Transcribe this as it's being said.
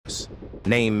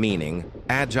Name meaning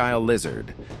agile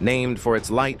lizard, named for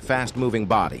its light, fast-moving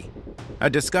body.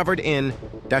 Discovered in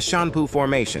Dashanpu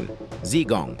Formation,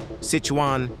 Zhejiang,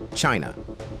 Sichuan, China.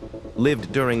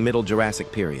 Lived during Middle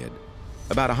Jurassic period,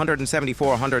 about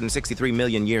 164-163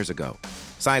 million years ago.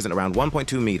 Size at around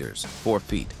 1.2 meters, 4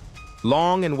 feet.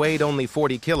 Long and weighed only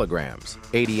 40 kilograms,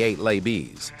 88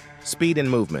 lbs. Speed and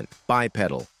movement,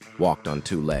 bipedal, walked on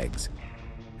 2 legs.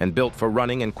 And built for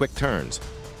running and quick turns.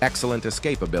 Excellent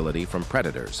escapability from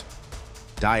predators.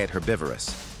 Diet herbivorous,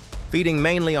 feeding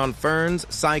mainly on ferns,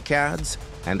 cycads,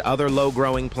 and other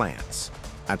low-growing plants.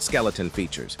 At skeleton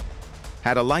features.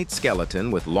 Had a light skeleton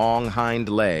with long hind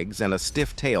legs and a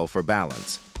stiff tail for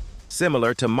balance,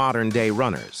 similar to modern-day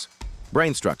runners.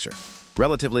 Brain structure,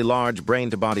 relatively large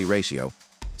brain-to-body ratio,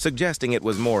 suggesting it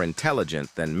was more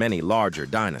intelligent than many larger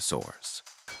dinosaurs.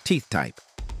 Teeth type,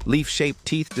 leaf-shaped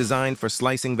teeth designed for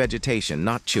slicing vegetation,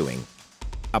 not chewing.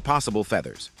 Possible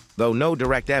feathers, though no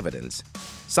direct evidence.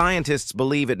 Scientists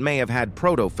believe it may have had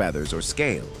proto-feathers or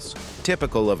scales,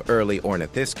 typical of early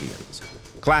Ornithischians.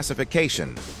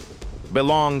 Classification,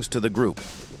 belongs to the group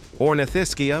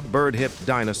Ornithischia, bird-hipped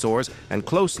dinosaurs, and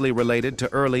closely related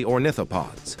to early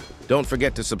ornithopods. Don't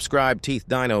forget to subscribe Teeth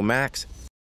Dino Max